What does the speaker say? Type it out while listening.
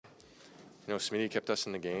Smitty kept us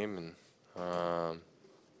in the game, and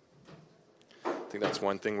I think that's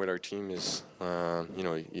one thing with our team is,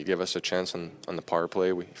 you give us a chance on the power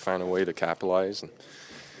play, we find a way to capitalize, and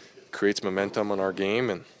creates momentum on our game,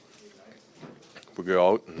 and we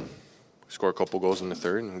go out and score a couple goals in the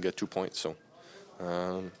third, and we get 2 points. So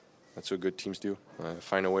that's what good teams do.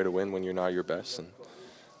 Find a way to win when you're not your best, and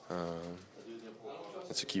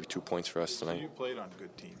that's a key 2 points for us tonight. So you played on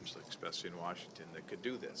good teams, like especially in Washington, that could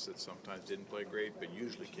do this, that sometimes didn't play great, but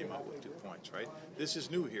usually came out with 2 points, right? This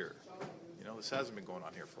is new here. This hasn't been going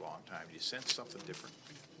on here for a long time. Do you sense something different?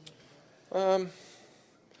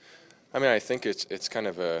 I think it's kind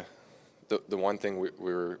of the one thing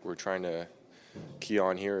we're trying to key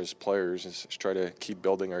on here as players is try to keep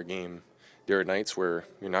building our game. There are nights where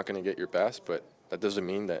you're not going to get your best, but that doesn't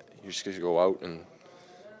mean that you're just going to go out and,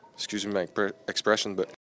 excuse me my expression,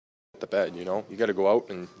 but the bed. You got to go out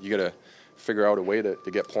and you got to figure out a way to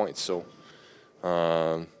get points. So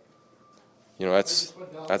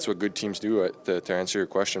that's what good teams do. To answer your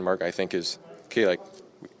question, Mark, I think is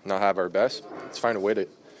not have our best. Let's find a way to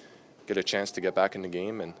get a chance to get back in the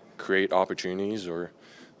game and create opportunities. Or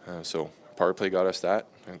so power play got us that,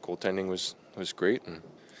 and goaltending was great, and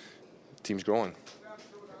the team's growing.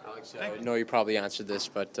 Alex, I know you probably answered this,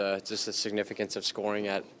 but just the significance of scoring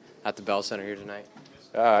at the Bell Center here tonight.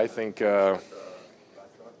 I think. I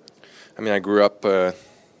grew up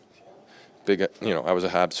big. I was a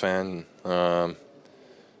Habs fan.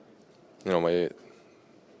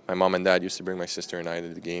 My mom and dad used to bring my sister and I to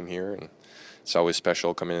the game here, and it's always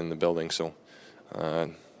special coming in the building. So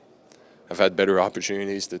I've had better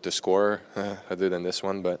opportunities to score other than this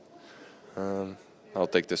one, but I'll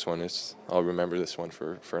take this one. I'll remember this one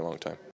for a long time.